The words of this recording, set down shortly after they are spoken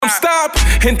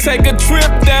and take a trip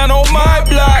down on my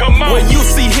block. Where you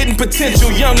see hidden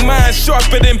potential, young minds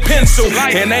sharper than pencil,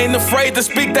 and ain't afraid to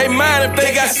speak their mind if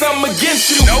they got something against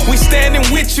you. We standing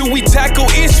with you, we tackle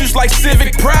issues like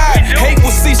civic pride. Hate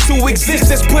will cease to exist,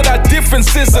 let's put our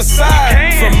differences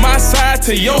aside. From my side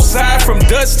to your side, from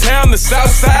Dutchtown to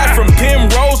Southside, from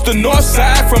Penrose to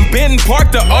Northside, from Benton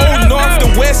Park to Old North,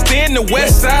 the West End to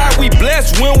West Side. We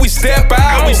blessed when we step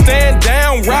out, we stand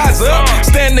down, rise up,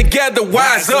 stand together,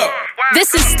 wise up.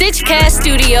 This is Stitchcast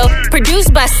Studio,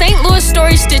 produced by St. Louis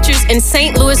Story Stitchers in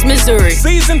St. Louis, Missouri.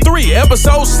 Season 3,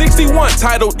 episode 61,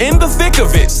 titled In the Thick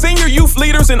of It. Senior youth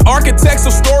leaders and architects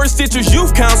of Story Stitchers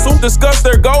Youth Council discuss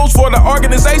their goals for the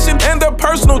organization and their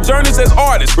personal journeys as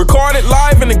artists. Recorded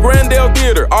live in the Grandel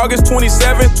Theater, August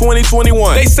 27,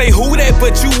 2021. They say who that,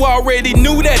 but you already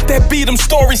knew that. That be them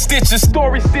Story Stitchers.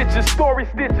 Story Stitchers, Story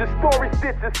Stitchers, Story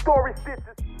Stitchers, Story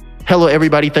Stitchers. Hello,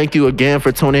 everybody. Thank you again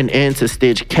for tuning in to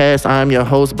Stitchcast. I am your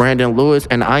host, Brandon Lewis,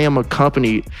 and I am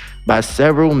accompanied by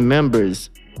several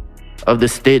members of the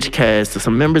Stitchcast,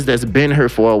 some members that's been here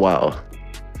for a while.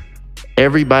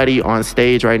 Everybody on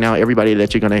stage right now, everybody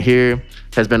that you're gonna hear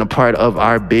has been a part of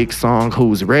our big song,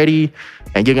 Who's Ready?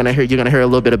 And you're gonna hear a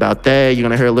little bit about that. You're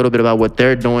gonna hear a little bit about what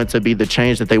they're doing to be the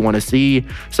change that they want to see,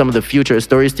 some of the future of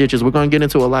Story Stitchers. We're gonna get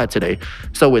into a lot today.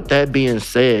 So with that being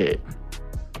said,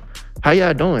 how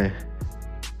y'all doing?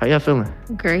 How y'all feeling?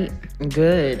 Great.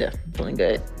 Good. Feeling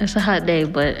good. It's a hot day,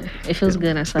 but it feels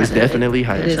good inside. It's definitely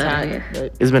hot. It is hot.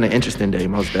 It's been an interesting day,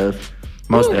 most def.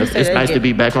 It's nice to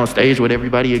be back on stage with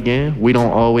everybody again. We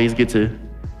don't always get to,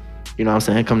 you know what I'm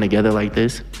saying, come together like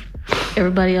this.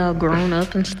 Everybody all grown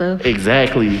up and stuff.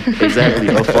 Exactly.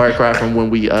 A far cry from when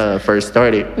we first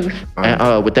started.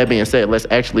 And with that being said, let's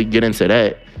actually get into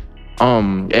that.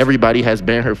 Everybody has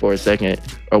been here for a second,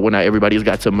 or well, not everybody's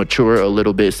got to mature a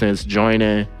little bit since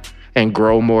joining and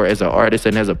grow more as an artist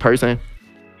and as a person.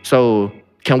 So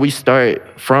can we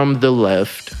start from the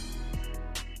left?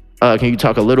 Can you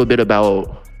talk a little bit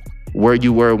about where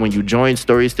you were when you joined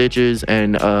Story Stitchers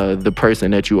and the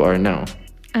person that you are now?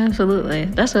 Absolutely.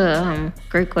 That's a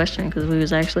great question, because we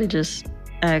was actually just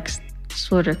asked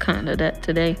sort of kind of that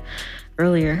today.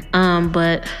 Earlier,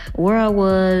 but where I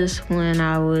was when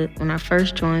I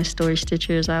first joined Story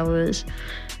Stitchers, I was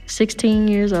 16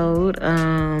 years old.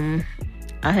 I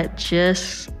had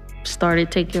just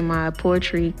started taking my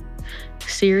poetry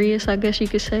serious, I guess you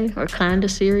could say, or kind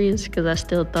of serious, because I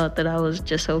still thought that I was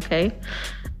just okay.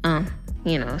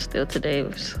 Still today,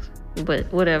 but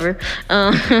whatever.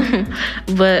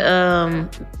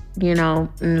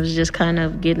 It was just kind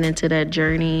of getting into that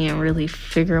journey and really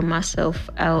figuring myself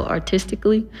out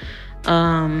artistically.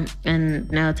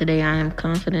 And now today I am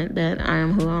confident that I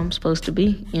am who I'm supposed to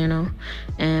be, and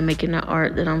making the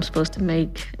art that I'm supposed to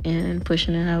make and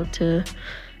pushing it out to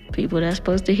people that's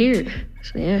supposed to hear it.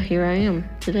 So yeah, here I am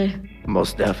today.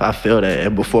 Most def, I feel that.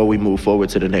 And before we move forward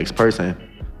to the next person,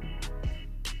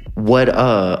 what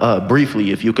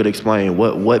briefly, if you could explain,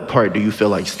 what part do you feel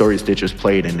like Story Stitchers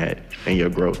played in that, in your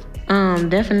growth?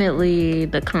 Definitely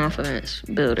the confidence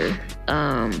builder.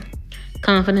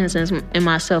 Confidence in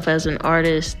myself as an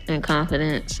artist, and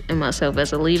confidence in myself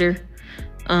as a leader,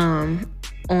 on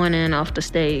and off the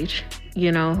stage,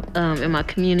 in my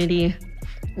community,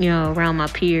 around my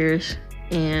peers,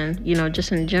 and,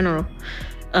 just in general.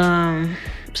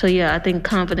 So yeah, I think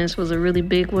confidence was a really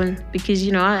big one, because,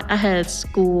 I had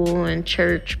school and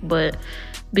church, but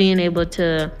being able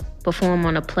to perform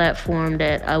on a platform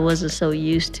that I wasn't so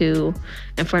used to,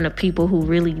 in front of people who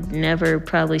really never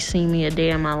probably seen me a day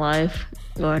in my life,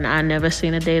 or I never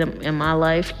seen a day in my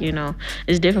life,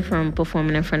 it's different from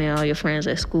performing in front of all your friends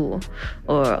at school,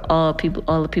 or all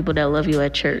the people that love you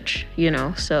at church,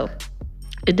 so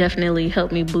it definitely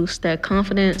helped me boost that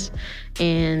confidence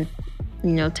and,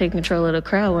 take control of the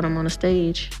crowd when I'm on the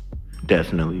stage.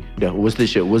 Definitely.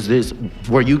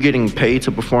 Were you getting paid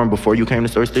to perform before you came to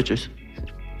Story Stitchers?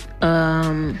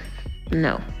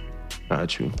 No.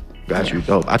 Got you.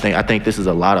 Dope. I think this is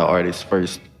a lot of artists'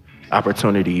 first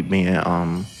opportunity being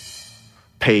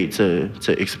paid to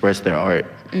express their art.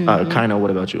 Kinda, what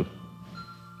about you?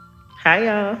 Hi,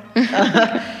 y'all.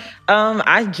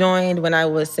 I joined when I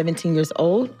was 17 years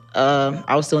old.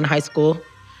 I was still in high school.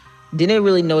 Didn't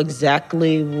really know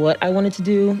exactly what I wanted to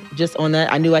do. Just on that,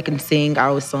 I knew I can sing. I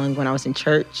always sung when I was in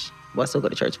church. Well, I still go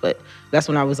to church, but that's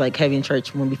when I was heavy in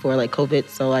church, before COVID.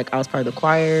 So I was part of the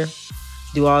choir,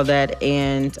 do all that.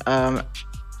 And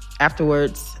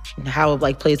afterwards, how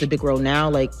it plays a big role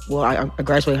now. I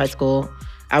graduated high school.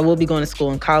 I will be going to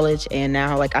school in college. And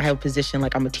now I have a position,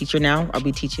 I'm a teacher now. I'll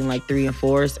be teaching 3 and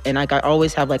 4s. And I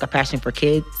always have a passion for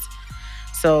kids.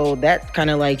 So that kind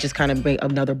of like just kind of made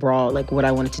another broad, like what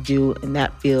I wanted to do in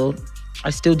that field. I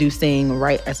still do sing,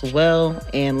 write as well.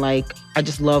 And like, I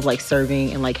just love like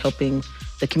serving and like helping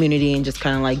the community and just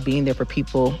kind of like being there for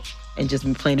people and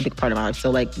just playing a big part of my life.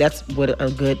 So like, that's what a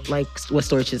good, like what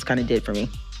Story Stitches kind of did for me.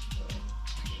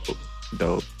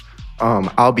 Dope.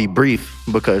 I'll be brief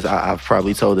because I've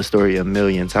probably told the story a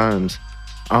million times.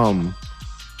 My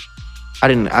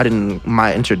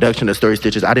introduction to Story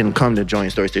Stitches, I didn't come to join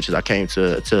Story Stitches. I came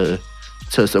to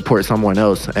support someone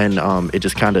else. And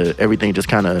everything just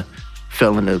kind of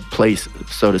fell into place,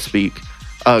 so to speak.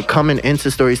 Coming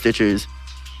into Story Stitches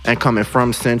and coming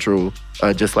from Central,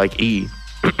 just like E,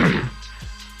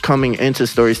 coming into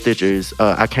Story Stitches,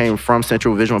 I came from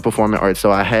Central Visual and Performing Arts,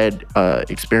 so I had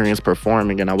experience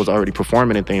performing, and I was already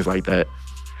performing and things like that.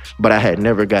 But I had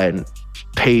never gotten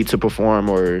paid to perform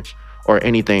or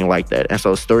anything like that. And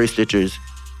so Story Stitches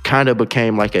kind of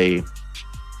became like a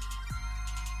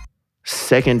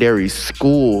secondary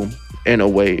school in a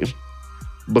way,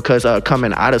 because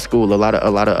coming out of school, a lot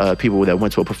of people that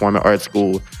went to a performing arts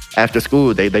school, after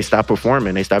school, they stopped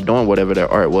performing. They stopped doing whatever their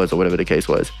art was or whatever the case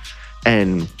was.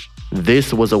 And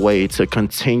this was a way to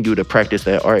continue to practice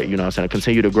that art, you know what I'm saying?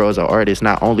 Continue to grow as an artist.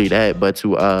 Not only that, but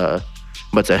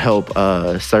to help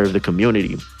serve the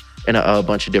community in a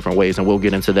bunch of different ways. And we'll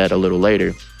get into that a little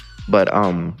later. But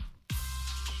I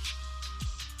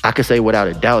could say without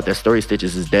a doubt that Story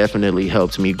Stitches has definitely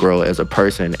helped me grow as a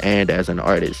person and as an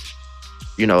artist.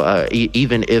 You know,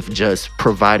 even if just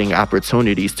providing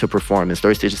opportunities to perform. And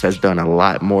Story Stitches has done a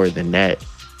lot more than that.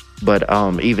 But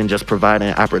even just providing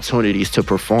opportunities to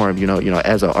perform, you know,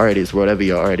 as an artist, whatever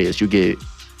your art is, you get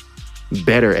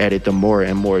better at it the more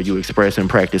and more you express and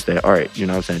practice that art, you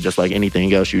know what I'm saying? Just like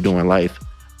anything else you do in life.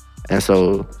 And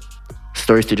so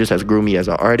Story Stitches has grew me as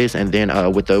an artist. And then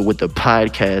with the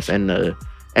podcast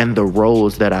and the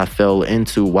roles that I fell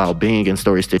into while being in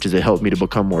Story Stitches, it helped me to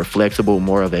become more flexible,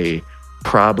 more of a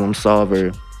problem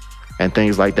solver and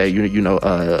things like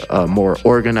that, more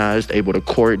organized, able to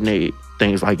coordinate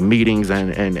things like meetings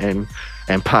and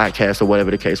podcasts or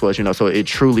whatever the case was, you know. So it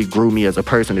truly grew me as a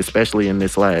person, especially in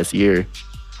this last year,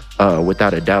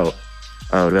 without a doubt.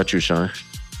 What about you, Sean?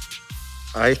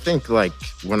 I think like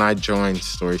when I joined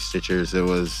Story Stitchers, it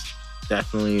was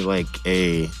definitely like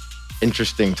a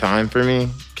interesting time for me,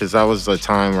 because that was a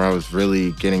time where I was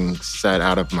really getting set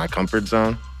out of my comfort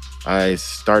zone. I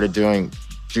started due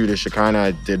to Shekinah,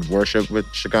 I did worship with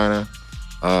Shekinah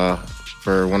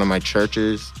for one of my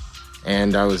churches,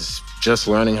 and I was just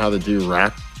learning how to do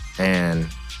rap, and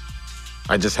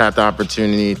I just had the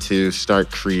opportunity to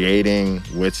start creating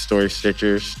with Story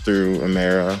Stitchers through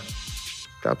Amara.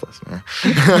 God bless Amara.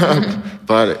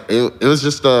 But it was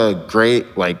just a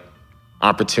great like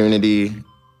opportunity,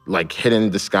 like hidden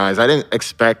disguise. I didn't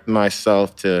expect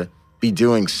myself to be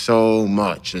doing so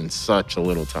much in such a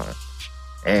little time.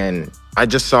 And I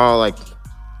just saw like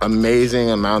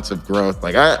amazing amounts of growth.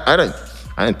 Like I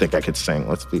didn't think I could sing,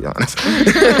 let's be honest.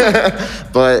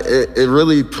 But it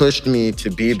really pushed me to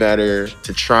be better,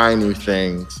 to try new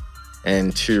things,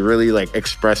 and to really like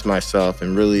express myself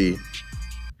and really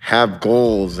have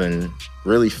goals and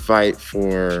really fight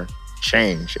for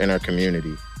change in our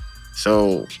community.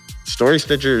 So Story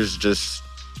Stitchers just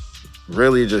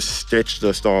really just stitched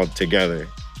us all together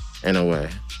in a way.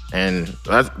 And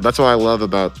that's what I love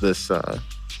about this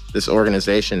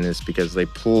organization, is because they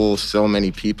pull so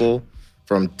many people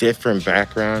from different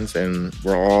backgrounds, and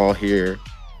we're all here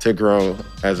to grow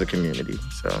as a community.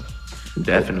 So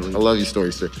definitely. I love you, Story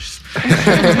Stitchers.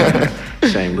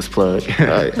 Shameless plug.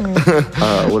 Right.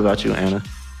 What about you, Anna?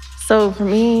 So for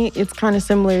me, it's kind of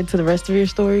similar to the rest of your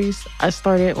stories. I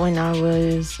started when I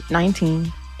was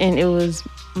 19, and it was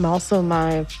also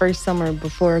my first summer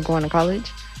before going to college.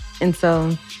 And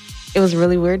so it was a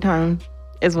really weird time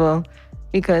as well,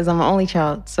 because I'm an only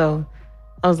child. So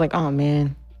I was like, oh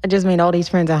man, I just made all these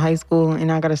friends in high school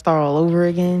and I got to start all over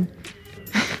again.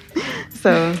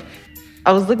 So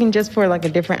I was looking just for like a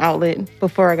different outlet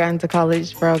before I got into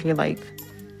college, where I could like,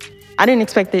 I didn't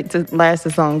expect it to last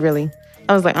this long, really.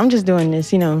 I was like, I'm just doing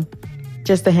this,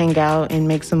 just to hang out and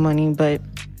make some money. But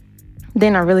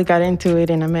then I really got into it,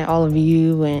 and I met all of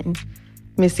you, and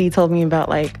Missy told me about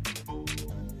like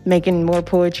making more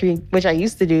poetry, which I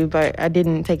used to do, but I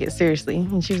didn't take it seriously.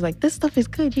 And she was like, this stuff is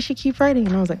good, you should keep writing.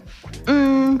 And I was like,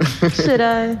 should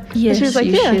I? Yes, she was like,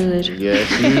 you should. Yes,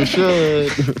 you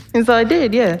should. And so I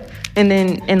did, yeah.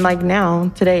 And like now,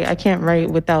 today, I can't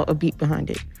write without a beat behind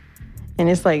it. And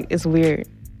it's like, it's weird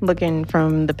looking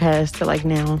from the past to like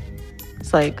now.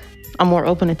 It's like, I'm more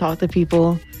open to talk to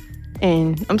people,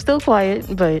 and I'm still quiet,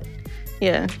 but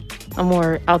yeah, I'm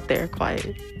more out there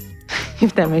quiet,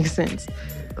 if that makes sense.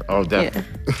 Oh, definitely.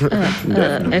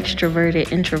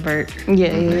 Extroverted introvert. Yeah,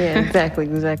 exactly.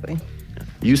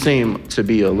 You seem to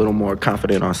be a little more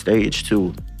confident on stage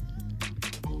too.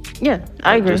 Yeah,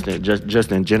 I agree.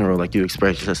 Just in general, like you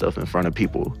express yourself in front of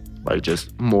people, like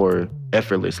just more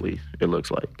effortlessly, it looks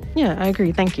like. Yeah, I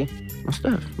agree. Thank you. My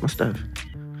stuff.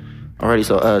 Alrighty,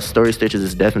 so Story Stitches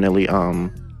is definitely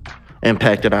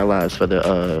impacted our lives for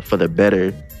the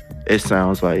better. It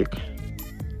sounds like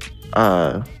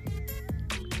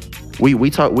we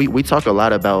talk a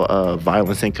lot about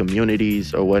violence in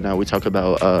communities or whatnot. We talk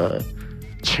about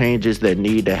changes that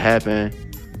need to happen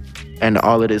and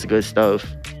all of this good stuff.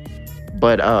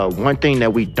 But one thing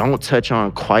that we don't touch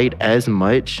on quite as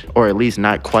much, or at least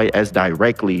not quite as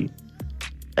directly,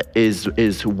 is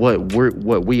what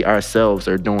we ourselves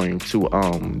are doing to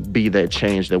be that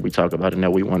change that we talk about and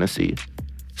that we want to see.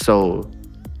 So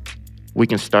we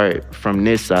can start from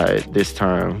this side this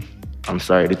time. I'm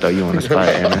sorry to throw you on the spot,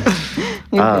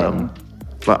 Anna.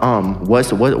 But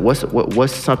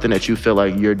what's something that you feel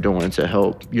like you're doing to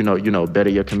help better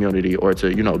your community or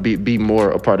to be more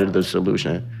a part of the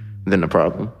solution than the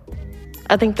problem?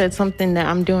 I think that's something that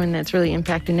I'm doing that's really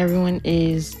impacting everyone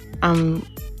is I'm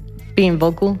being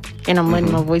vocal and I'm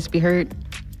letting my voice be heard.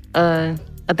 I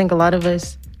think a lot of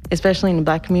us, especially in the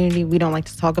Black community, we don't like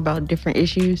to talk about different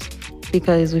issues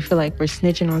because we feel like we're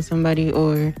snitching on somebody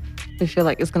or we feel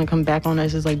like it's gonna come back on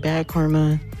us as like bad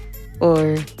karma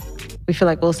or we feel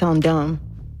like we'll sound dumb.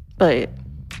 But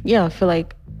yeah, I feel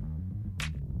like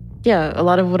a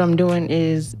lot of what I'm doing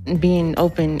is being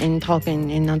open and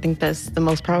talking, and I think that's the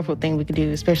most powerful thing we could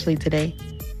do, especially today.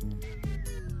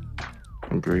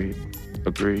 Agreed.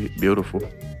 Beautiful.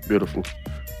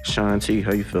 Sean T,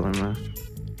 how you feeling, man?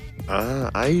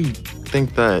 I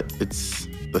think that it's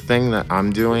the thing that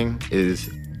I'm doing is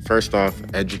first off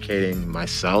educating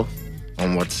myself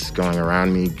on what's going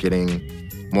around me, getting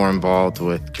more involved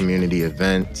with community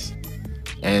events,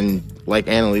 and like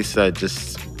Annalise said,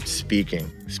 just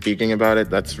speaking about it.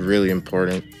 That's really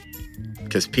important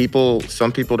because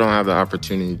some people don't have the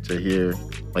opportunity to hear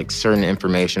like certain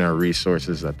information or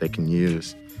resources that they can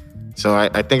use. So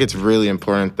I think it's really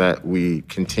important that we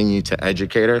continue to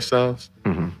educate ourselves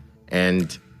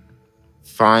and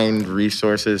find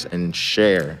resources and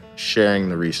sharing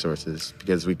the resources,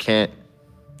 because we can't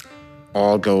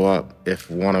all go up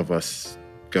if one of us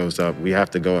goes up. We have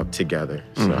to go up together.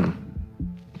 So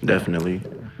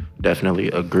Definitely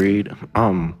agreed.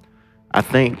 I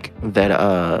think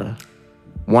that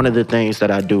one of the things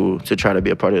that I do to try to be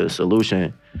a part of the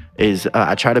solution is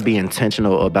I try to be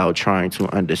intentional about trying to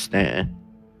understand,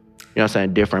 what I'm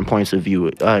saying, different points of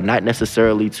view, not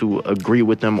necessarily to agree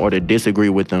with them or to disagree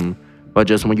with them, but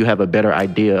just when you have a better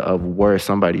idea of where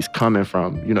somebody's coming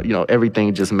from,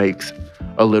 everything just makes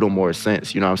a little more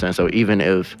sense, you know what I'm saying? So even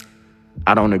if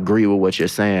I don't agree with what you're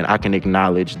saying, I can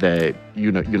acknowledge that,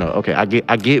 okay,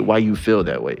 I get why you feel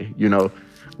that way,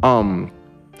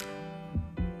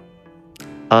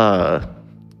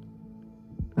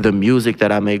 The music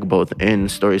that I make both in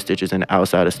Story Stitches and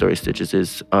outside of Story Stitches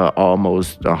is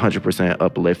almost 100%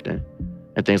 uplifting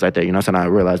and things like that. So I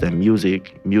realize that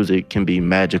music can be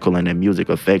magical and that music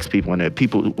affects people and that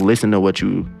people listen to what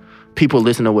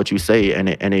you say and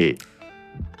it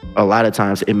a lot of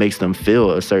times it makes them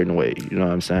feel a certain way, you know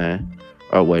what I'm saying?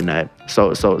 Or whatnot.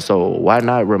 So why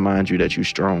not remind you that you're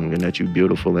strong and that you're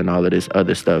beautiful and all of this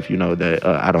other stuff, that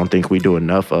I don't think we do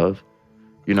enough of.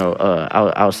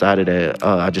 Outside of that,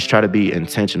 I just try to be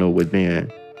intentional with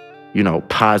being,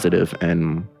 positive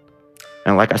and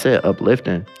like I said,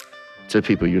 uplifting to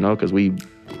people, because we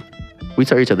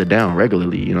tear each other down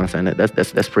regularly, you know what I'm saying?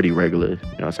 That's pretty regular, you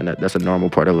know what I'm saying? That's a normal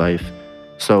part of life.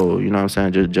 So, you know what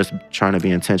I'm saying? Just trying to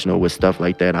be intentional with stuff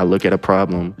like that. I look at a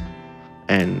problem,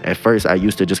 and at first I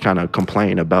used to just kind of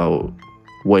complain about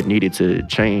what needed to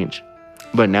change.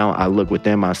 But now I look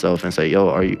within myself and say, yo,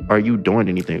 are you doing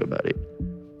anything about it?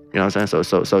 You know what I'm saying?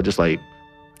 So just like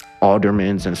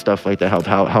aldermans and stuff like that,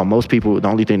 how most people, the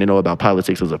only thing they know about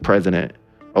politics is a president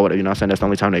or whatever, you know what I'm saying? That's the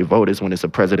only time they vote is when it's a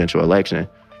presidential election.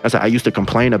 I used to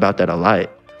complain about that a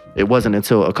lot. It wasn't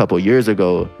until a couple years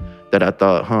ago that I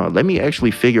thought, let me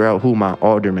actually figure out who my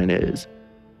alderman is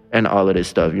and all of this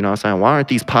stuff, you know what I'm saying? Why aren't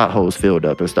these potholes filled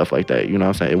up and stuff like that, you know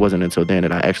what I'm saying? It wasn't until then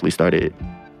that I actually started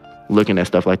looking at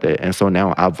stuff like that. And so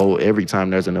now I vote every time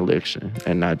there's an election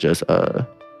and not just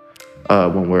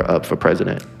when we're up for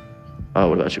president.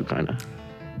 What about you, Kinda?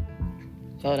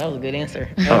 Oh, that was a good answer.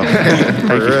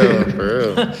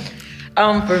 For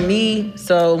real. For me,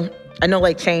 so I know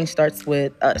like change starts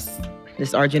with us. This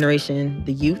is our generation,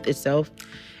 the youth itself.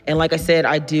 And like I said,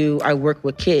 I work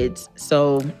with kids.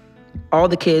 So all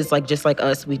the kids, just like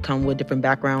us, we come with different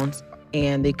backgrounds.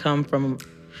 and a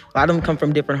lot of them come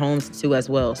from different homes too as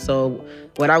well. So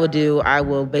what I would do, I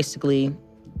would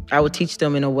teach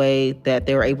them in a way that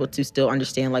they were able to still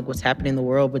understand like what's happening in the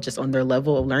world, but just on their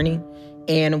level of learning.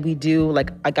 And we do,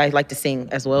 like I like to sing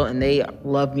as well, and they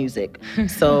love music.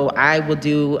 So I will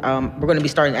do, we're gonna be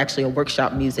starting actually a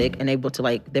workshop music and able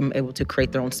to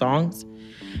create their own songs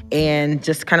and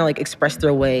just kind of like express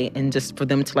their way, and just for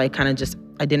them to like kind of just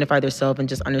identify themselves and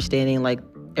just understanding like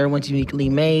everyone's uniquely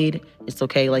made. It's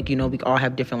okay, like, you know, we all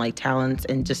have different like talents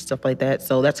and just stuff like that.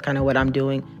 So that's kind of what I'm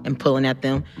doing and pulling at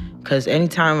them. Because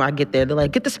anytime I get there, they're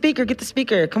like, get the speaker,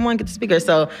 come on, get the speaker.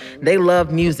 So they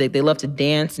love music. They love to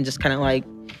dance and just kind of like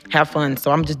have fun.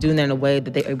 So I'm just doing that in a way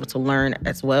that they're able to learn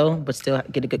as well, but still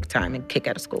get a good time and kick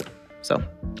out of school. So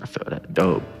I feel that.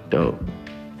 Dope.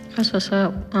 That's what's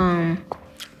up.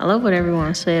 I love what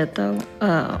everyone said, though.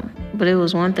 But it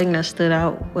was one thing that stood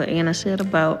out, what Anna said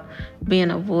about being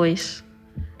a voice.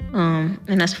 And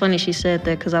that's funny she said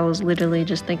that, because I was literally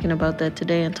just thinking about that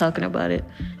today and talking about it.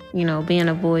 You know, being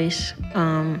a voice,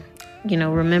 you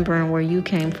know, remembering where you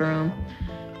came from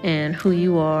and who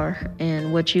you are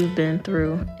and what you've been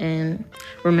through, and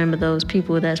remember those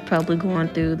people that's probably going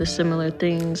through the similar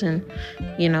things and,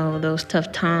 you know, those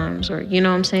tough times, or, you know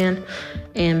what I'm saying?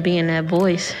 And being that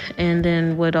voice. And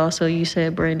then what also you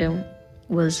said, Brandon,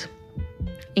 was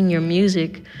in your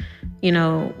music, you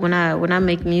know, when I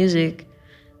make music,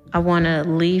 I want to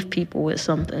leave people with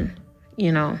something,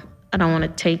 you know. I don't want to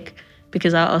take,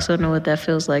 because I also know what that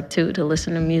feels like too, to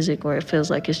listen to music where it feels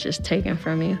like it's just taken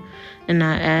from you and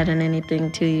not adding anything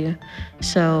to you.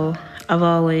 So I've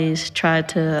always tried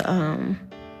to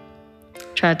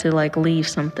like leave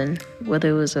something, whether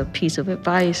it was a piece of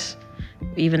advice,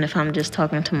 even if I'm just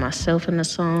talking to myself in a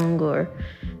song, or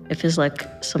if it's like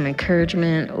some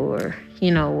encouragement, or,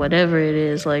 you know, whatever it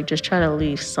is, like just try to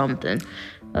leave something.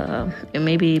 And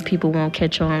maybe people won't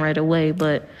catch on right away,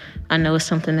 but I know it's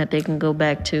something that they can go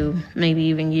back to maybe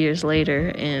even years later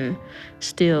and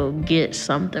still get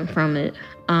something from it.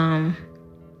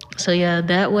 So yeah,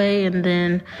 that way. And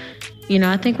then, you know,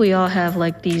 I think we all have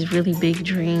like these really big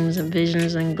dreams and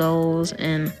visions and goals,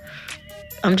 and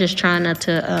I'm just trying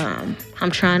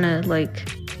I'm trying to like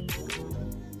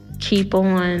keep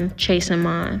on chasing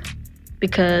mine,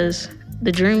 because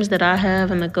the dreams that I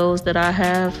have and the goals that I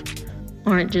have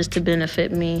aren't just to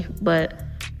benefit me, but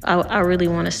I really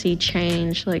want to see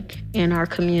change like in our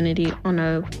community on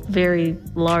a very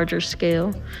larger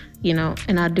scale, you know.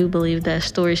 And I do believe that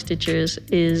Story Stitchers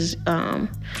is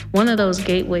one of those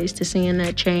gateways to seeing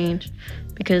that change.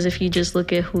 Because if you just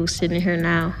look at who's sitting here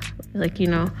now, like, you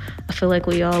know, I feel like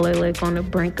we all are like on the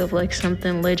brink of like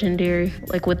something legendary,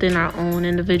 like within our own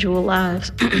individual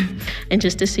lives. And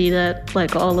just to see that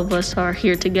like all of us are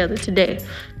here together today,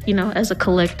 you know, as a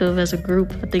collective, as a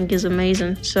group, I think is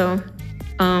amazing. So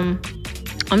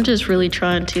I'm just really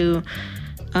trying to,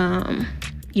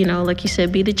 you know, like you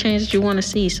said, be the change that you want to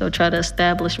see. So try to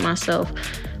establish myself,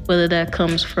 whether that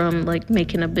comes from like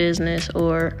making a business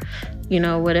or, you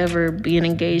know, whatever, being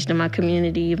engaged in my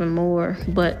community even more,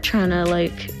 but trying to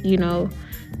like, you know,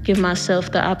 give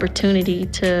myself the opportunity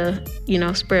to, you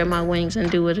know, spread my wings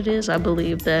and do what it is I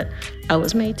believe that I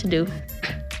was made to do.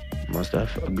 Most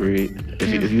definitely agreed.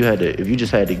 If you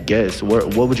just had to guess,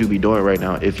 what would you be doing right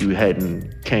now if you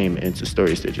hadn't came into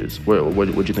Story Stitchers? What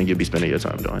would you think you'd be spending your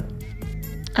time doing?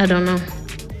 I don't know.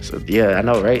 So yeah, I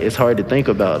know, right? It's hard to think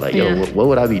about like, yo, what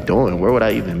would I be doing? Where would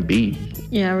I even be?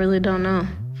 Yeah, I really don't know.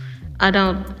 I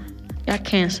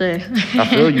can't say. I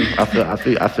feel you.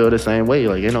 I feel the same way.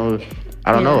 Like, you know,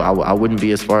 I don't know. I wouldn't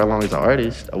be as far along as an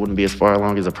artist. I wouldn't be as far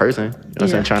along as a person. You know what I'm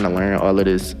saying? Trying to learn all of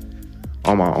this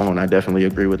on my own. I definitely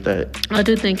agree with that. I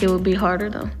do think it would be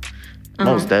harder though.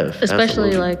 Most definitely.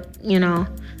 Especially like, you know,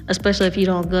 especially if you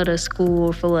don't go to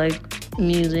school for like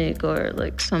music or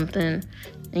like something,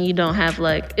 and you don't have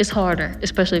like, it's harder,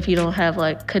 especially if you don't have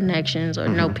like connections or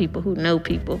know people who know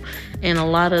people. And a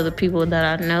lot of the people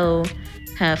that I know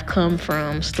have come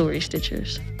from Story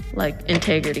Stitchers, like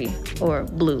Integrity or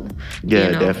Blue. Yeah,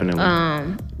 you know?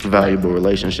 Definitely. Valuable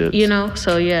relationships. You know,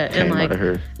 so yeah, and like, out of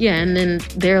her. Yeah, and then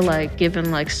they're like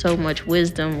giving like so much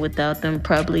wisdom without them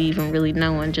probably even really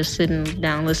knowing. Just sitting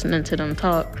down listening to them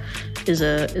talk is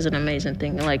an amazing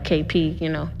thing. And like KP, you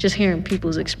know, just hearing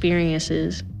people's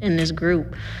experiences in this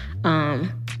group,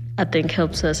 I think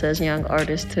helps us as young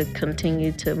artists to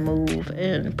continue to move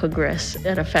and progress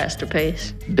at a faster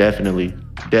pace. Definitely.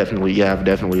 Yeah, I've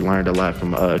definitely learned a lot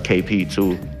from KP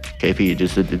too. KP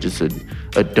just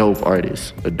a dope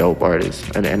artist,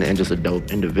 and just a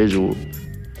dope individual.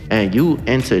 And you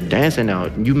into dancing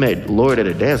now. You met Lord at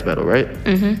a dance battle, right?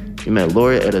 Mm-hmm. You met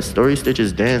Lord at a Story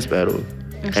Stitchers dance battle.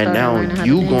 And now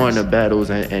you going to battles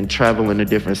and traveling to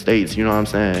different states, you know what I'm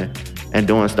saying? And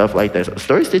doing stuff like that. So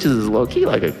Story Stitches is low-key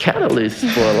like a catalyst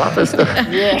for a lot of stuff.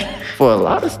 For a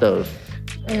lot of stuff.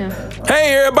 Yeah.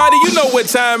 Hey everybody, you know what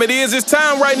time it is. It's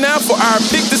time right now for our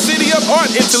Pick the City Up art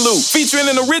interlude, featuring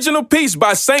an original piece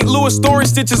by St. Louis Story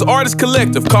Stitchers Artist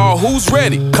Collective called Who's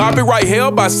Ready? Copyright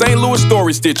held by St. Louis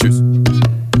Story Stitchers.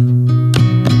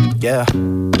 Yeah.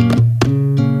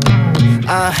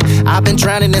 I've been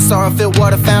drowning in sorrow-filled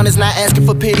water fountains, not asking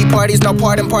for pity parties, no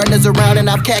pardon partners around, and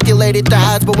I've calculated the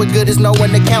odds, but what good is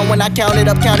knowing to count when I count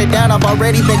it up, count it down, I've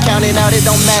already been counting out, it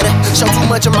don't matter, show too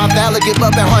much of my valor, give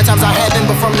up in hard times I haven't,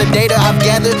 but from the data I've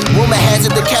gathered, rumor has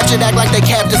it, the captured act like they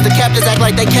captors, the captors act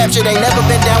like they captured, ain't never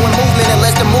been down with movement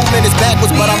unless the movement is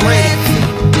backwards, but I'm ready.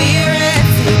 Be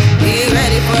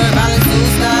ready for a violence to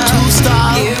stop.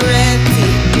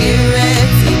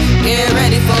 Get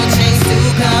ready for change to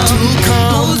come.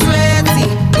 Who's ready?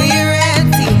 We're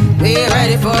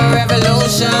ready for a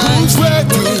revolution. Who's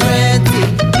ready?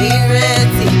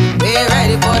 We're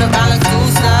ready for the violence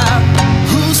to stop.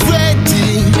 Who's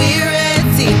ready? We're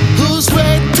ready. Who's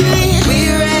ready?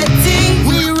 We're ready.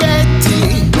 We're ready.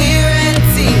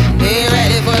 We're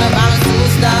ready for the violence to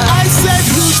stop. I said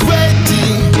who's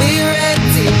ready? We're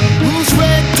ready. Who's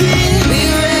ready?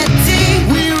 We're ready.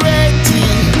 We're ready.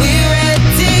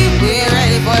 We're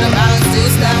ready for the violence to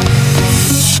stop.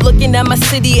 Looking at my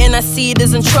city and I see it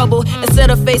is in trouble.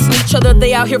 Instead of facing each other,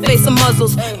 they out here facing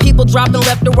muzzles. People dropping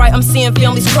left and right, I'm seeing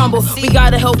families crumble. We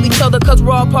gotta help each other cause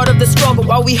we're all part of the struggle.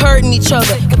 While we hurting each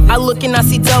other, I look and I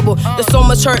see double. There's so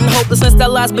much hurt and hopelessness that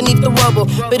lies beneath the rubble.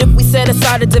 But if we set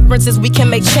aside the differences, we can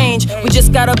make change. We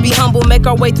just gotta be humble, make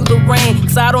our way through the rain.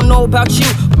 Cause I don't know about you,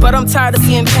 but I'm tired of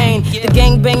seeing pain. The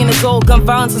gang banging is old, gun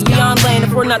violence is beyond lane.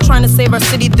 If we're not trying to save our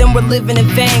city, then we're living in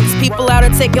vain. Cause people out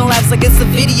here taking lives like it's a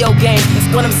video game.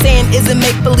 What I'm saying isn't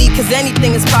make-believe, cause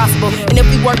anything is possible. And if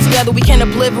we work together, we can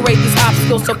obliterate these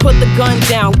obstacles. So put the gun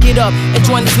down, get up, and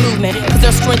join this movement. Cause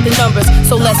there's strength in numbers,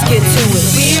 so let's get to it.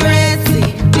 Be ready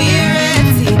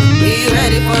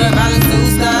for the violence to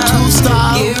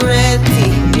stop. Get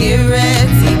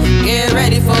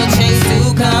ready for change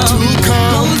to come.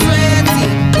 Who's ready?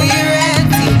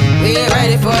 We're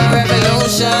ready for a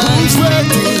revolution. Who's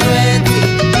ready?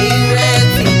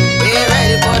 We're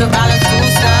ready for the violence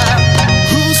to stop.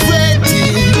 Who's ready?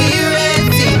 We're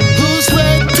ready. Who's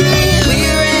ready?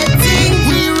 We're ready.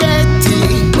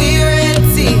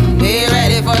 We're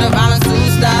ready for the violence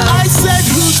to stop. I said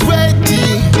who's ready?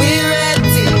 We're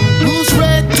ready. Who's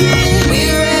ready?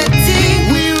 We're ready.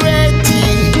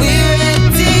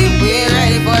 We're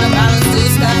ready for the violence to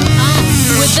stop.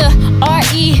 With the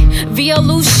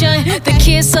R-E-Volution, the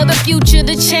kids of the future,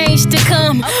 the change to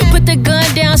come. Put the gun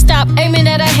down, stop aiming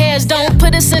at our heads. Don't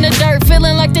put us in the dirt,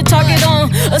 feeling like the target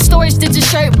on a Story Stitcher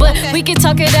shirt. But we can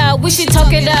talk it out, we should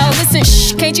talk it out. Listen,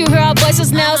 shh, can't you hear our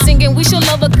voices now singing? We should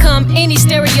overcome any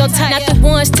stereotype. Not the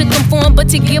ones to conform, but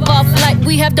to give off light.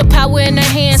 We have the power in our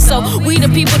hands, so we the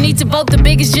people need to vote. The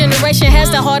biggest generation has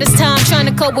the hardest time trying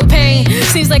to cope with pain.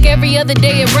 Seems like every other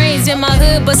day it rains in my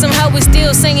hood, but somehow we're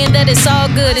still singing that it's all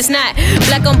good. It's not.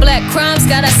 Black on black crimes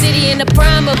got our city in the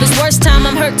prime of its worst time.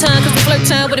 I'm hurt time cause we flirt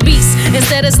time with a beast.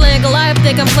 Instead of slaying Goliath,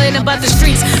 think I'm playing about the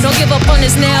streets. Don't give up on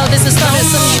this now, this is fun, it's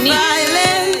something unique.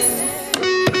 Violence,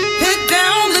 put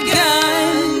down the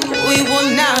gun. We will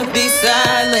not be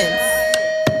silent.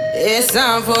 It's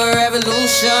time for a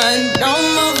revolution. No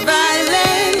more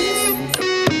violence.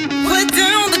 Put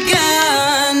down the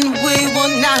gun. We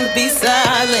will not be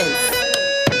silent.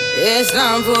 It's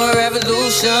time for a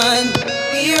revolution.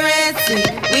 We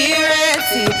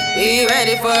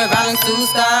ready for violence to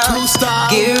stop.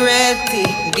 Get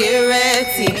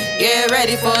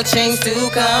ready for change to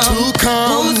come.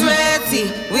 Who's ready?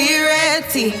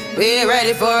 We're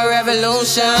ready for a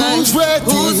revolution. Who's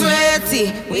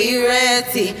ready? We're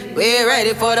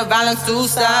ready for the violence to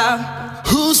stop.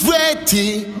 Who's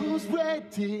ready?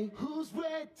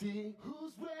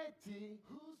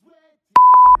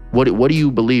 What do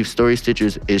you believe Story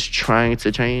Stitchers is trying to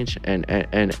change, and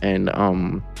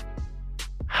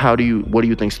what do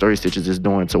you think Story Stitchers is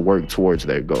doing to work towards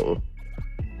their goal?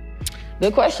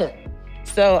 Good question.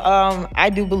 So I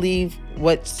do believe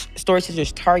what Story Stitchers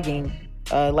is targeting,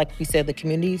 like we said, the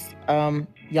communities,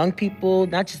 young people,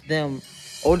 not just them,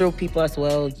 older people as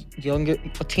well, younger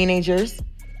teenagers.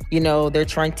 You know, they're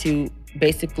trying to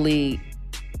basically.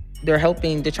 They're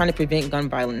trying to prevent gun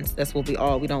violence. That's what we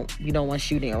don't want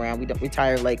shooting around. We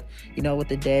retire with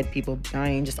the dead people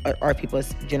dying, just our people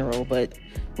as general. But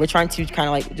we're trying to kind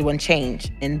of like do a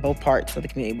change in both parts of the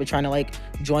community. We're trying to like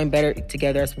join better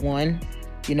together as one.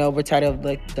 You know, we're tired of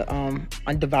like the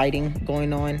undividing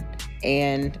going on.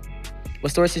 And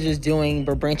what Story Stitches is doing,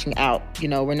 we're branching out. You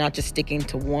know, we're not just sticking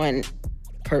to one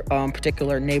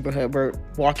particular neighborhood. We're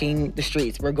walking the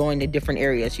streets. We're going to different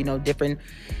areas, you know, different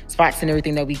spots and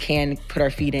everything that we can put our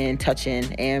feet in, touch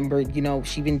in. And we're, you know,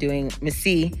 she's been doing, Miss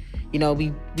C, you know,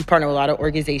 we partner with a lot of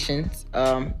organizations.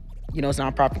 You know, it's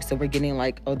nonprofit, so we're getting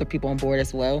like other people on board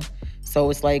as well. So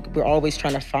it's like we're always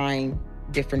trying to find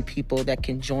different people that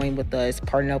can join with us,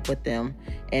 partner up with them,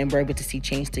 and we're able to see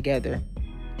change together.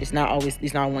 It's not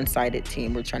a one-sided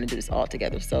team. We're trying to do this all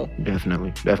together. So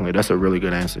definitely, that's a really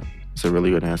good answer. It's a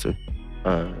really good answer.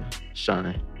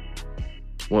 Shawnee,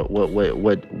 what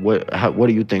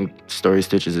do you think Story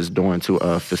Stitches is doing to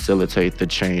facilitate the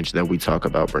change that we talk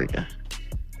about bringing?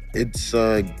 It's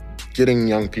getting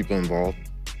young people involved,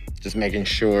 just making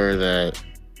sure that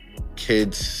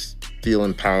kids feel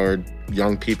empowered,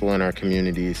 young people in our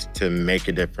communities to make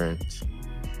a difference.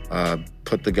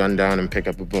 Put the gun down and pick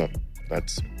up a book.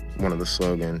 That's one of the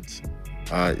slogans.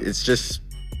 It's just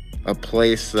a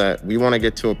place that we want to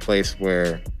get to, a place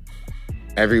where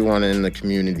everyone in the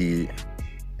community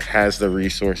has the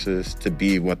resources to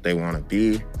be what they want to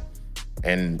be.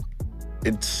 And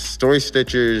it's Story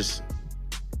Stitchers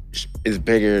is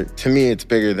bigger. To me, it's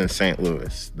bigger than St.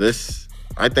 Louis.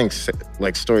 I think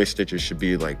like Story Stitchers should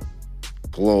be like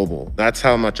global. That's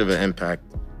how much of an impact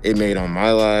it made on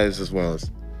my lives as well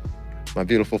as my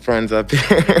beautiful friends up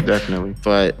here. Definitely.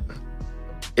 But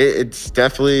it's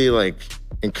definitely like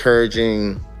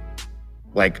encouraging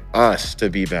like us to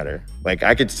be better. Like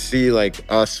I could see like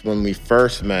us when we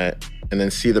first met and then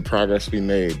see the progress we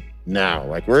made now.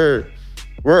 Like we're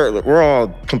all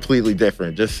completely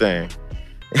different, just saying.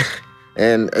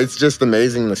 And it's just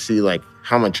amazing to see like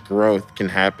how much growth can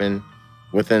happen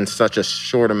within such a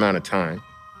short amount of time.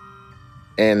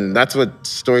 And that's what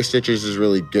Story Stitchers is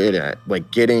really good at,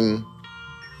 like getting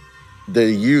the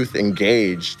youth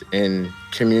engaged in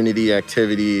community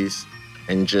activities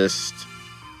and just,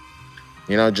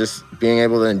 you know, just being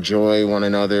able to enjoy one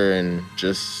another and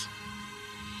just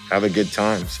have a good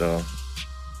time. So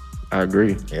I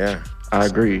agree. Yeah. I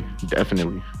agree,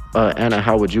 definitely. Anna,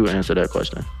 how would you answer that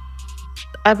question?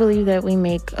 I believe that we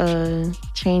make a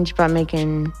change by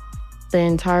making the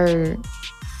entire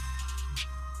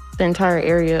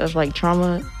area of like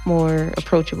trauma more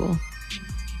approachable.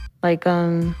 Like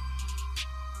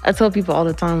I tell people all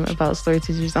the time about Story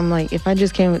Stitchers, I'm like, if I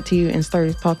just came up to you and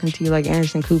started talking to you like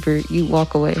Anderson Cooper, you'd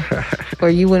walk away. Or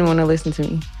you wouldn't want to listen to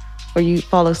me. Or you'd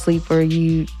fall asleep or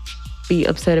you'd be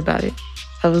upset about it.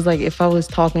 I was like, if I was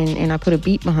talking and I put a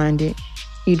beat behind it,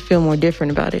 you'd feel more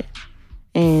different about it.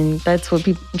 And that's what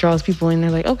draws people in.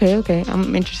 They're like, okay,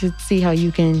 I'm interested to see how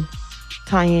you can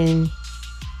tie in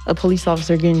a police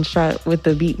officer getting shot with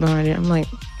the beat behind it. I'm like,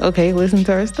 okay, listen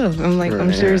to our stuff. I'm like,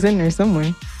 I'm sure it's in there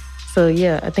somewhere. So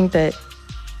yeah, I think that's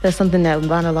something that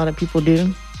not a lot of people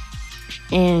do.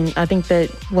 And I think that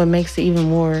what makes it even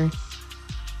more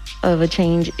of a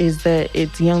change is that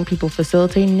it's young people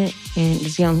facilitating it and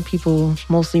it's young people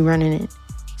mostly running it.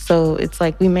 So it's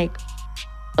like we make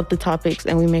up the topics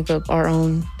and we make up our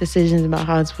own decisions about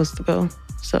how it's supposed to go.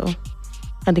 So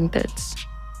I think that's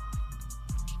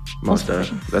most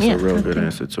of that's a real good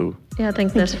answer too. Yeah, I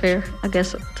think that's fair. I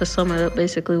guess to sum it up,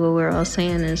 basically what we're all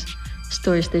saying is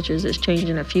Story Stitchers is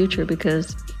changing the future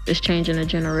because it's changing a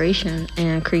generation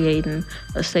and creating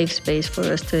a safe space for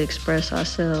us to express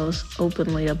ourselves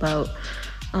openly about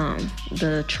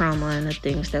the trauma and the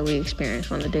things that we experience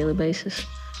on a daily basis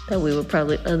that we would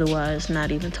probably otherwise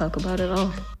not even talk about at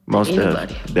all. Most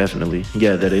definitely.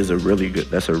 Yeah, that's a really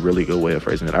good way of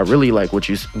phrasing it. I really like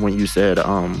when you said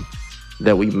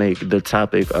that we make the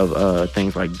topic of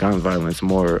things like gun violence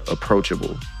more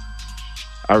approachable.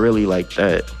 I really like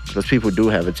that because people do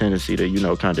have a tendency to, you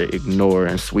know, kind of ignore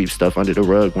and sweep stuff under the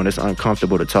rug when it's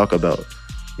uncomfortable to talk about,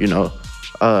 you know.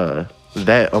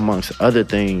 That amongst other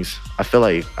things, I feel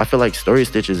like Story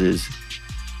Stitches is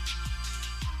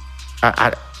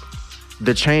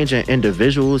the change in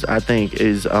individuals, I think,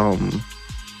 is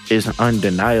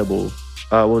undeniable.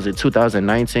 Was it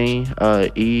 2019?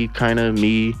 E, kinda,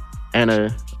 me,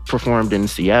 Anna performed in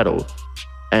Seattle,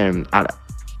 and I'm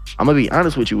gonna be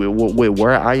honest with you with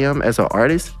where I am as an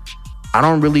artist. I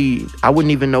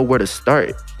wouldn't even know where to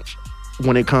start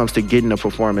when it comes to getting a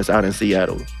performance out in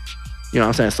Seattle. You know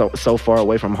what I'm saying? So far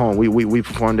away from home. We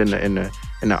performed in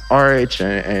the Arch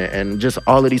and just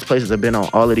all of these places. Have been on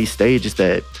all of these stages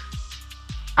that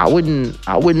I wouldn't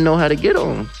know how to get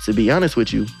on, to be honest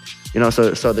with you. You know,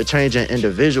 so the change in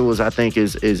individuals, I think,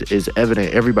 is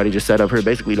evident. Everybody just sat up here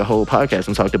basically the whole podcast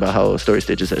and talked about how Story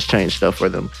Stitches has changed stuff for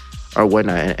them or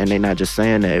whatnot, and they're not just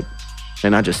saying that.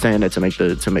 They're not just saying that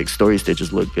to make Story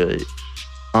Stitches look good.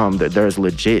 That there's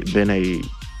legit been a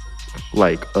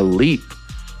like a leap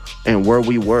in where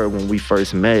we were when we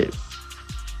first met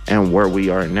and where we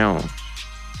are now.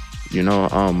 You know,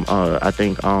 I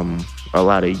think a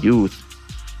lot of youth,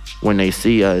 when they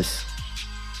see us,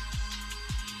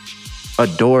 a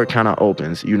door kind of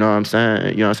opens. You know what I'm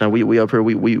saying? You know what I'm saying? We up here,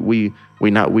 we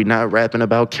not rapping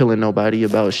about killing nobody,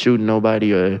 about shooting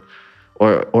nobody,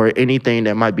 or anything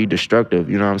that might be destructive.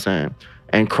 You know what I'm saying?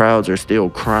 And crowds are still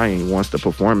crying once the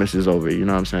performance is over. You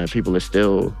know what I'm saying? People are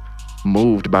still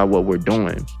moved by what we're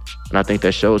doing, and I think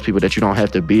that shows people that you don't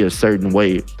have to be a certain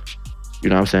way. You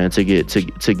know what I'm saying,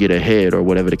 to get ahead or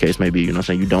whatever the case may be. You know what I'm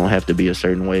saying? You don't have to be a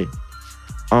certain way.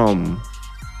 I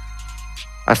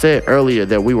said earlier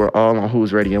that we were all on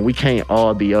Who's Ready, and we can't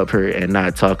all be up here and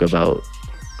not talk about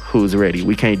Who's Ready.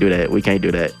 We can't do that.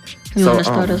 You want to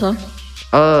start us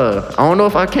off? I don't know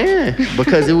if I can,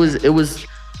 because it was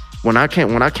when I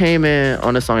came in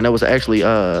on the song. That was actually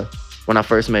when I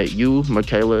first met you,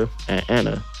 Michaela, and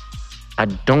Anna. I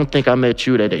don't think I met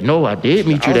you that day. No, I did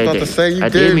meet you that day. I was about to say you I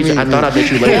did meet me. I thought I met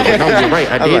you later. But no, you're right.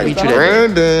 I did meet you that day.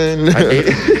 Brandon. I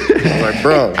did. I'm like,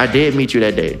 bro. I did meet you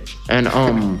that day. And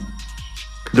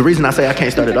the reason I say I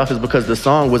can't start it off is because the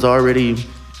song was already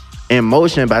in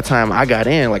motion by the time I got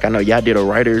in. Like, I know y'all did a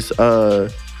writer's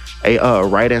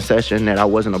writing session that I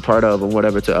wasn't a part of or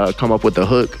whatever to come up with the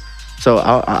hook. So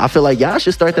I feel like y'all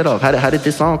should start that off. How did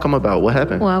this song come about? What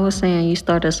happened? Well, I was saying you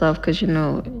start us off because, you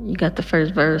know, you got the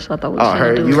first verse. I thought we was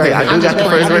going to do you're right. I do got the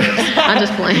first verse. I'm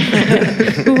just playing.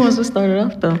 Who wants to start it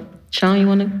off, though? Sean, you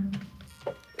want to?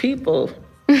 People.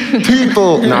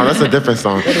 No, that's a different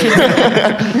song.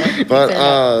 But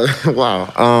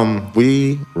wow.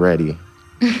 We Ready.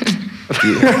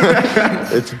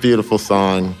 It's a beautiful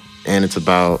song, and it's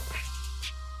about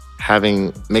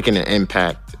making an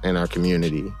impact in our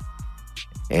community.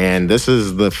 And this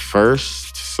is the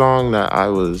first song that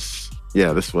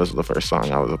this was the first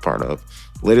song I was a part of.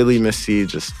 Literally, Miss C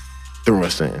just threw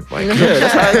us in. Like, yeah,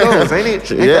 that's how it goes, ain't it?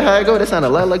 Ain't that how it goes? That sounded a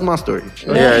lot like my story.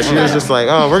 Yeah, she was just like,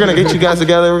 oh, we're going to get you guys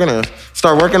together. We're going to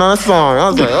start working on a song. I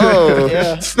was like,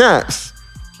 oh, snaps.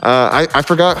 I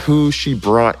forgot who she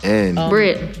brought in.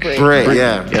 Britt,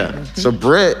 yeah. So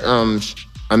Britt,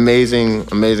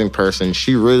 amazing person.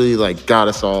 She really like got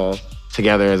us all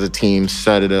together as a team,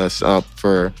 set us up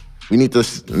for, we need to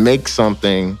make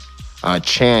something,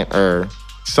 chant or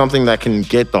something that can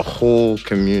get the whole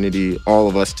community, all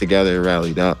of us together,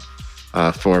 rallied up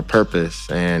for a purpose.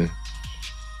 And,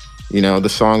 you know, the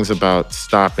song's about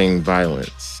stopping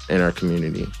violence in our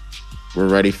community. We're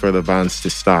ready for the violence to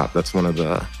stop. That's one of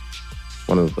the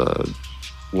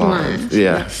lines.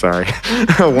 Yeah, sorry.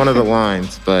 One of the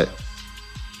lines. But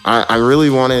I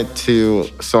really wanted to,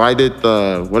 so I did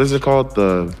the, what is it called?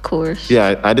 The chorus.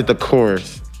 Yeah, I did the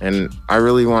chorus, and I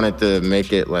really wanted to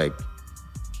make it like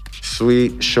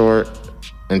sweet, short,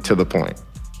 and to the point.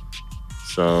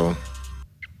 So,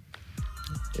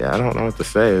 yeah, I don't know what to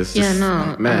say. It's just,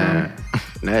 man,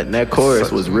 that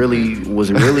chorus was really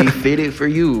fitted for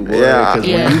you, boy. Yeah, because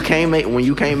when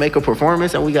you can't make a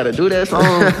performance and we got to do that song,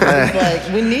 like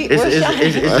we need.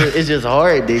 It's just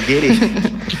hard to get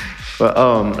it. But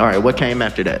all right, what came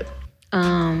after that?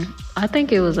 I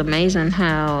think it was amazing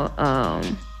how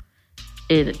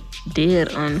it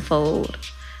did unfold.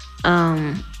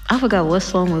 I forgot what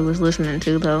song we was listening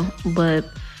to though, but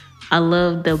I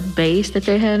loved the bass that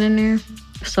they had in there.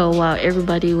 So while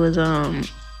everybody was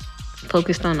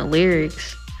focused on the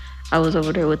lyrics, I was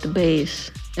over there with the bass.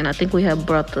 And I think we had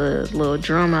brought the little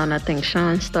drum out, and I think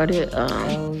Sean started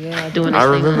doing his I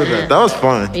remember thing on that. That was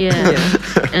fun. Yeah.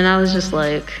 And I was just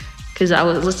like, because I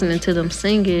was listening to them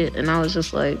sing it, and I was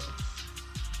just like,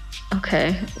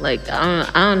 okay, like I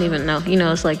don't even know. You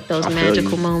know, it's like those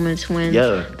magical moments when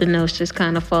the notes just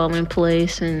kind of fall in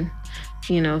place, and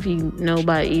you know, if you know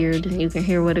by ear, then you can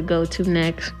hear where to go to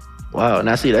next. Wow,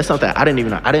 now see, that's something I didn't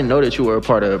even know. I didn't know that you were a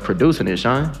part of producing it,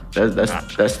 Sean.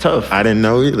 That's tough. I didn't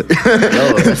know either.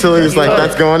 Until he was like,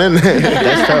 that's going in there.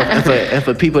 That's tough. And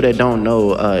for people that don't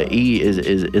know, E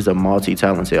is a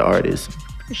multi-talented artist.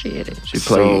 Appreciate it. She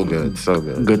played so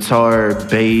good. Guitar,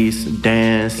 bass,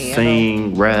 dance,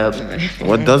 sing, rap.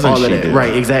 What doesn't she do?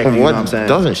 Right, exactly. What know what I'm saying?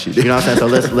 doesn't she do? You know what I'm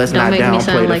saying? So let's not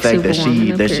downplay the fact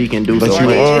that she can do so much. But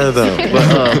you are though.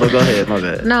 But go ahead, my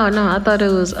bad. No, I thought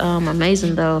it was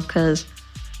amazing though, because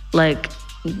like,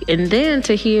 and then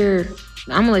to hear,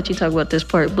 I'm gonna let you talk about this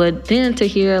part, but then to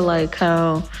hear like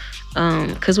how,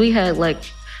 because we had like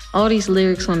all these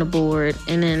lyrics on the board,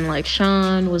 and then like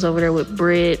Sean was over there with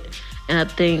Britt, and I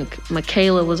think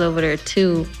Michaela was over there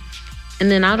too.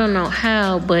 And then I don't know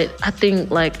how, but I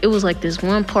think like it was like this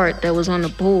one part that was on the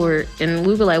board, and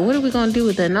we were like, what are we gonna do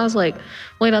with that? And I was like,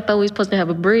 wait, I thought we were supposed to have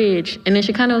a bridge. And then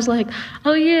she kind of was like,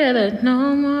 oh yeah, that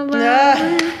no more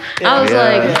violence. I was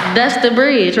like, that's the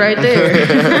bridge right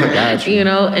there. You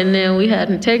know, and then we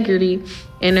had Integrity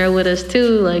in there with us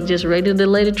too, like just ready to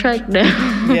lay the track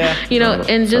down. You know,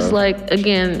 and just like,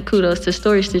 again, kudos to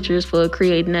Story Stitchers for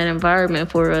creating that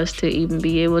environment for us to even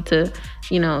be able to,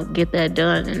 you know, get that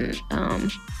done and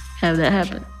have that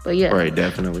happen. But yeah. Right,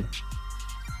 definitely.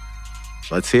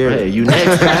 Let's hear it. You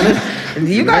next, Anna.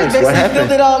 You guys basically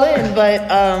filled it all in, but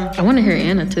I want to hear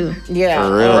Anna too. Yeah.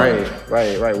 For real.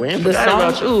 Right. We ain't forgot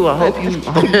about you. I hope you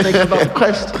think about the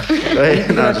question. Go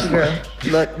ahead. Girl.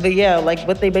 Look, but yeah, like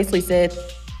what they basically said,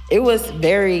 it was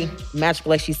very magical,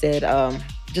 like she said.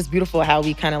 Just beautiful how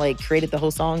we kind of like created the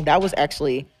whole song. That was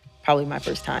actually probably my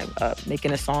first time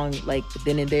making a song like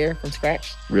then and there from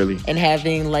scratch. Really? And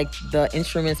having like the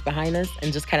instruments behind us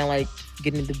and just kind of like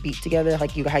getting the beat together,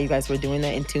 like how you guys were doing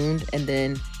that in tuned, and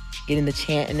then getting the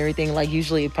chant and everything. Like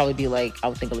usually it'd probably be like, I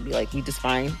would think it would be like we just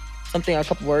find something, a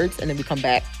couple words, and then we come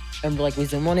back and like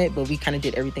resume on it. But we kind of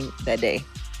did everything that day.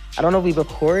 I don't know if we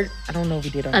record. I don't know if we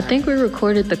did or not. I think we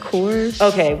recorded the chorus.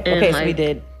 Okay, like, so we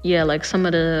did. Yeah, like some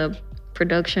of the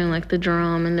production, like the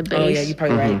drum and the bass. Oh yeah, you're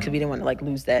probably right, because we didn't want to like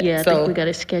lose that. Yeah, I think we got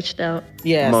it sketched out.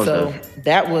 Yeah, so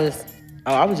that was,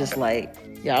 I was just like,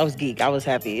 I was geek. I was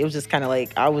happy. It was just kind of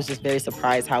like, I was just very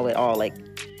surprised how it all like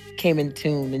came in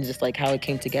tune and just like how it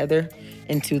came together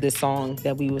into this song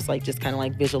that we was like just kind of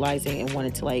like visualizing and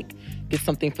wanted to like get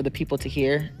something for the people to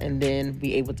hear, and then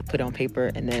be able to put it on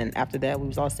paper, and then after that we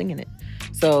was all singing it.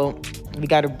 So we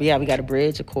got a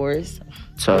bridge, a chorus,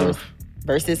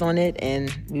 verses on it,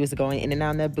 and we was going in and out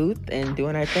in that booth and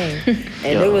doing our thing.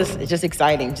 And it was just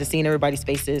exciting, just seeing everybody's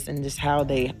faces and just how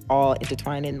they all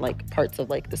intertwine in like parts of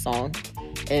like the song,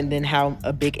 and then how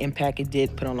a big impact it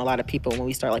did put on a lot of people when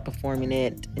we start like performing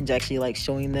it and actually like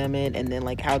showing them it, and then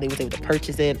like how they was able to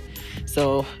purchase it.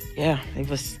 So yeah, it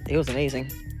was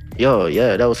amazing. Yo,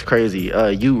 yeah, that was crazy.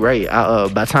 You right.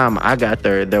 By the time I got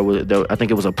there, I think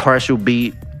it was a partial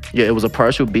beat. Yeah, it was a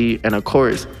partial beat and a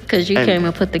chorus. Because you came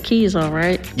and put the keys on,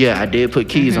 right? Yeah, I did put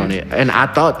keys on it. And I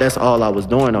thought that's all I was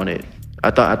doing on it.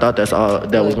 I thought that's all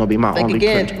that was gonna be my only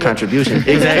contribution.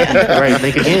 Exactly. Right.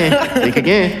 Think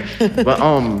again.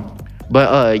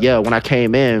 But yeah, when I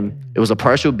came in, it was a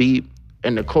partial beat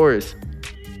and the chorus.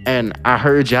 And I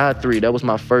heard y'all three. That was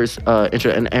my first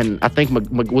intro. And I think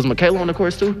was Michaela on the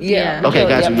chorus too? Yeah. Okay,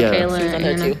 got you. Yeah. She was on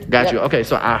there too. Got you. Okay,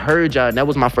 so I heard y'all. That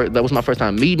was my first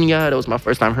time meeting y'all. That was my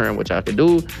first time hearing what y'all could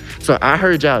do. So I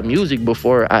heard y'all music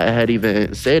before I had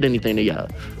even said anything to y'all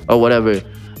or whatever.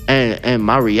 And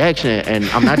my reaction, and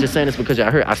I'm not just saying this because y'all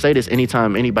heard. I say this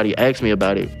anytime anybody asks me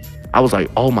about it. I was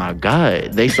like, oh my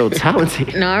God, they so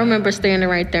talented. No, I remember standing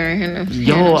right there and hearing them.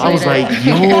 Yo, I was like,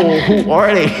 yo, who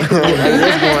are they? Like,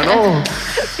 what's going on?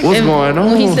 What's going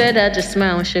on? When he said that, I just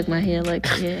smiled and shook my head like,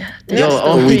 yeah. I'm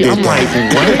like,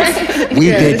 what? We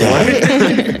did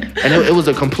that. And it was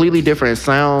a completely different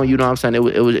sound. You know what I'm saying?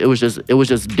 It was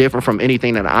just different from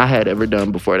anything that I had ever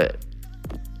done before that.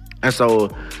 And so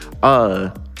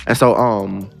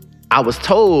I was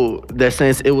told that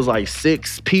since it was like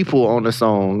 6 people on the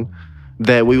song,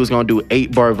 that we was gonna do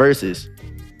 8-bar verses.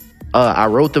 I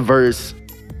wrote the verse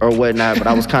or whatnot, but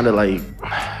I was kind of like,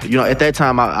 you know, at that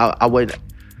time I would,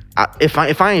 if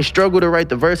I ain't struggle to write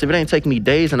the verse, if it ain't take me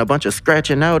days and a bunch of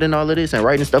scratching out and all of this and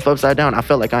writing stuff upside down, I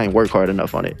felt like I ain't worked hard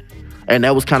enough on it. And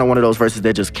that was kind of one of those verses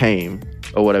that just came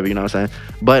or whatever, you know what I'm saying?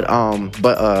 But I don't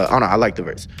know, I like the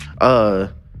verse.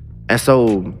 And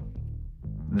so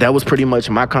that was pretty much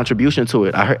my contribution to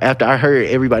it. After I heard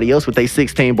everybody else with their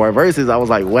 16-bar verses, I was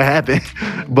like, what happened?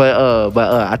 But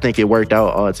I think it worked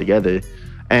out all together.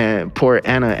 And poor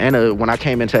Anna, when I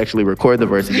came in to actually record the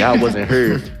verse, y'all wasn't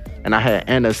heard. And I had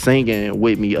Anna singing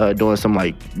with me, doing some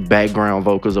like background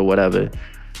vocals or whatever.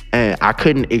 And I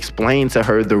couldn't explain to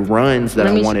her the runs that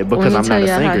I wanted because I'm not a singer. Let me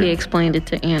tell you how he explained it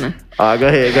to Anna. Go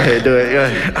ahead, do it. Go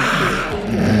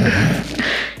ahead.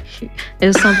 It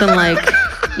was something like,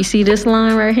 you see this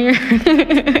line right here?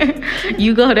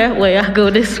 You go that way, I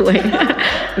go this way.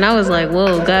 And I was like,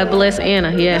 whoa, God bless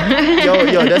Anna, yeah.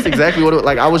 Yo, that's exactly what it was.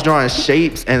 Like, I was drawing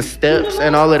shapes and steps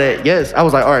and all of that. Yes, I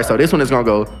was like, all right, so this one is gonna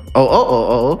go,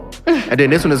 oh. And then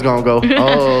this one is gonna go,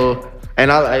 oh.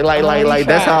 And I like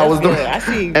that's how I was doing. I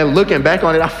see. And looking back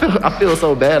on it, I feel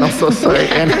so bad. I'm so sorry.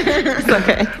 And it's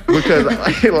okay. Because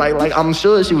like I'm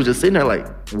sure she was just sitting there like,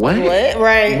 what?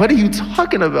 Right. What are you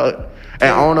talking about? And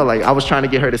I don't know, like I was trying to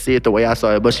get her to see it the way I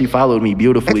saw it, but she followed me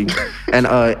beautifully. And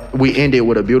we ended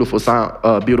with a beautiful sound.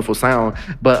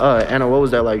 But Anna, what was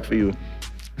that like for you?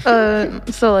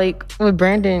 So like with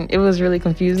Brandon, it was really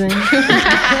confusing.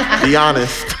 Be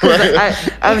honest.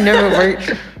 I've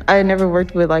never I had never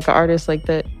worked with like an artist like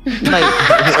that.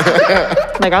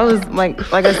 Like I was like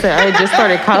I said, I had just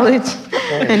started college,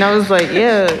 and I was like,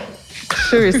 yeah,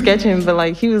 sure, sketching, but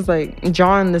like he was like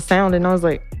drawing the sound, and I was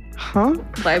like, huh?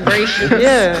 Vibrations.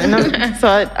 Yeah, and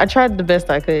so I tried the best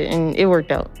I could, and it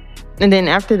worked out. And then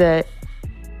after that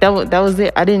was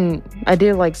it. I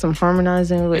did like some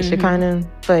harmonizing with Shekinah,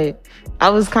 but I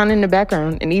was kind of in the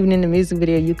background, and even in the music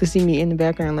video, you could see me in the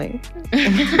background, like.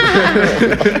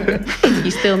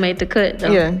 You still made the cut,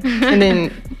 though. Yeah, and then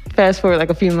fast forward like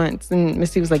a few months, and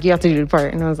Missy was like, "You have to do the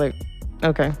part," and I was like,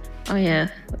 "Okay." Oh yeah.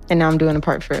 And now I'm doing the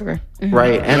part forever.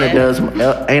 Right, Anna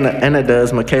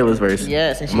does Michaela's verse.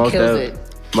 Yes, and she kills it.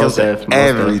 Most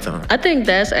every time. I think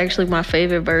that's actually my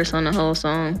favorite verse on the whole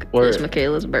song. Is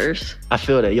Michaela's verse. I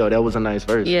feel that. Yo, that was a nice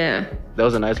verse. Yeah. That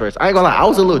was a nice verse. I ain't gonna lie, I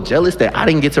was a little jealous that I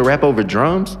didn't get to rap over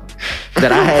drums.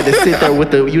 That I had to sit there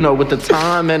with the, with the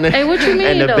time and the, hey, what you mean,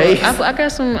 and the though? bass.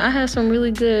 I had some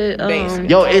really good bass.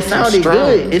 Yo, it sounded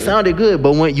good. It sounded good.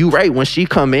 But when she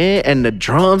come in and the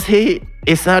drums hit,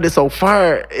 it sounded so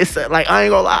fire. It's like, I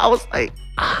ain't gonna lie, I was like,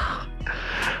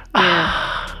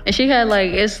 yeah. And she had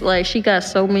it's like she got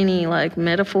so many like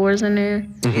metaphors in there.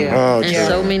 Yeah. And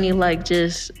so many like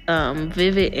just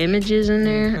vivid images in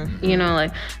there. You know,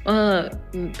 like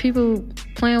people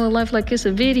playing with life like it's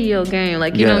a video game.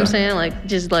 Like, you know what I'm saying? Like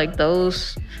just like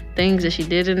those things that she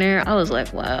did in there. I was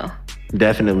like, wow.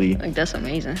 Definitely. Like that's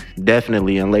amazing.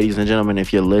 Definitely. And ladies and gentlemen,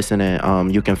 if you're listening,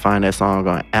 you can find that song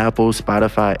on Apple,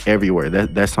 Spotify, everywhere.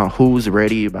 That song, Who's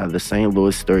Ready by the St.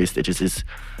 Louis Story Stitches, is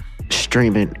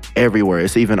streaming everywhere.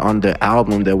 It's even on the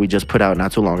album that we just put out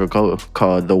not too long ago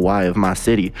called The Why of My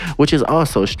City, which is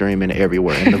also streaming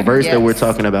everywhere. And the verse that we're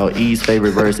talking about, E's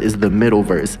favorite verse, is the middle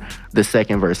verse, the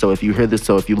second verse. So if you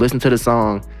listen to the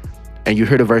song and you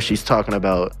hear the verse she's talking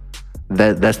about,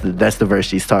 that's the verse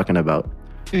she's talking about.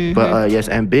 But yes,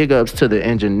 and big ups to the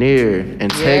engineer,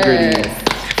 Integrity,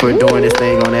 for doing this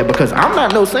thing on that, because I'm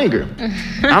not no singer.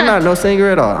 I'm not no singer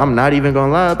at all. I'm not even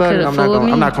gonna lie about it. I'm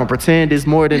not gonna pretend it's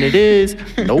more than it is.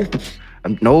 Nope.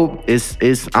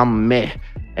 I'm meh.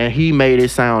 And he made it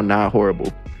sound not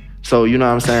horrible. So you know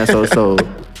what I'm saying?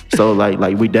 So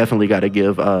like we definitely gotta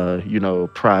give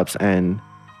props and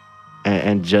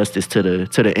justice to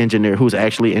the engineer who's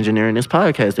actually engineering this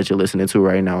podcast that you're listening to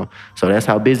right now. So that's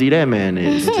how busy that man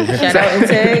is. Shout out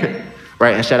Integ.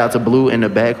 Right, and shout out to Blue in the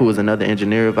back, who is another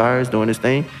engineer of ours doing this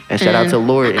thing. And shout out to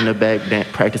Lord in the back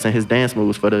practicing his dance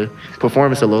moves for the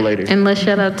performance a little later. And let's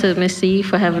shout out to Miss C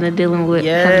for having to deal with.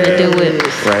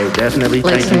 Right, definitely.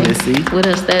 Thank you, Miss C. With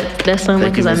us that song,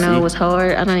 because I know it was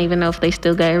hard. I don't even know if they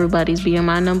still got everybody's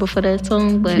BMI number for that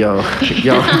song, but yo, right.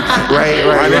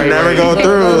 I didn't never go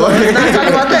through. Let's not talk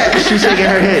about that. She's shaking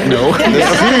her head. No.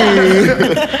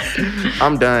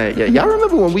 I'm done. Yeah, y'all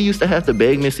remember when we used to have to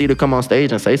beg Miss C to come on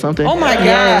stage and say something? Oh my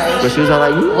God. But she was all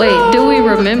like, woo. Wait, do we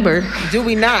remember? Do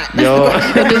we not? Yo.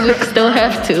 Or do we still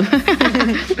have to?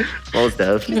 Most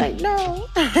def. She's like, no.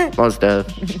 Most def.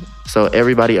 So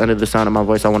everybody under the sound of my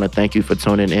voice, I want to thank you for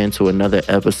tuning in to another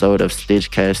episode of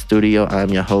Stitchcast Studio. I'm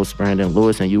your host, Brandon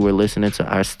Lewis, and you were listening to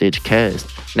our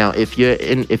Stitchcast. Now, if you're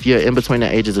in between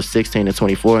the ages of 16 and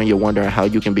 24 and you're wondering how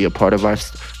you can be a part of our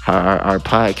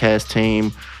podcast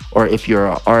team, or if you're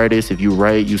an artist, if you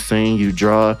write, you sing, you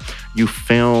draw, you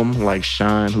film like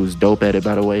Sean, who's dope at it,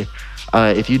 by the way.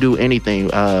 If you do anything,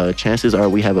 chances are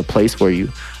we have a place for you.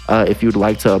 If you'd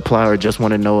like to apply or just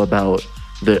want to know about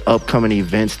the upcoming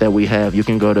events that we have, you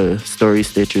can go to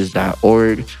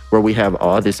storystitchers.org, where we have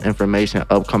all this information,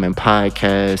 upcoming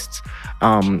podcasts,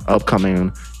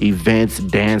 upcoming events,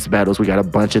 dance battles. We got a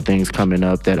bunch of things coming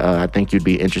up that I think you'd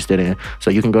be interested in.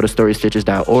 So you can go to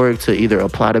storystitchers.org to either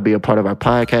apply to be a part of our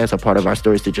podcast, a part of our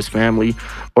Story Stitchers family,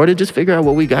 or to just figure out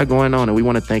what we got going on. And we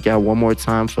want to thank y'all one more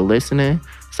time for listening.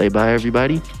 Say bye,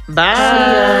 everybody. Bye.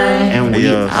 And we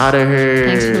out of here.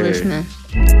 Thanks for listening.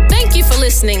 Thank you for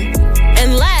listening.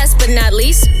 And last but not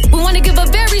least, we want to give a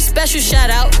very special shout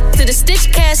out to the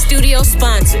Stitchcast Studio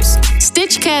sponsors.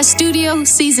 Stitchcast Studio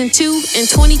Season 2 in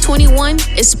 2021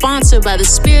 is sponsored by the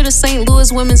Spirit of St.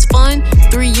 Louis Women's Fund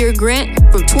 3-year grant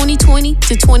from 2020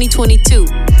 to 2022,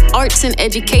 Arts and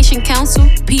Education Council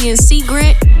PNC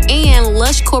grant, and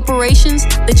Lush Corporation's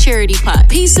The Charity Pot.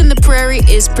 Peace in the Prairie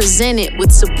is presented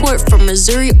with support from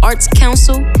Missouri Arts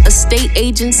Council, a state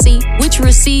agency which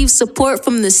receives support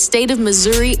from the state of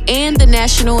Missouri and the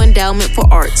National Endowment for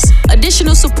Arts.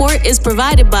 Additional support is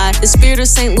provided by the Spirit of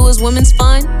St. Louis Women's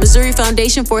Fund, Missouri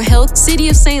Foundation for Health, City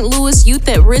of St. Louis Youth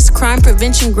at Risk Crime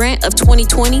Prevention Grant of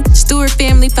 2020, Stewart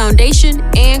Family Foundation,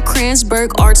 and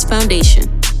Kranzberg Arts Foundation.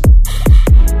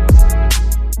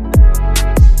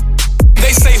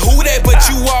 They say who that, but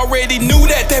you already knew that.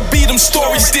 that be them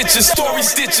story stitches.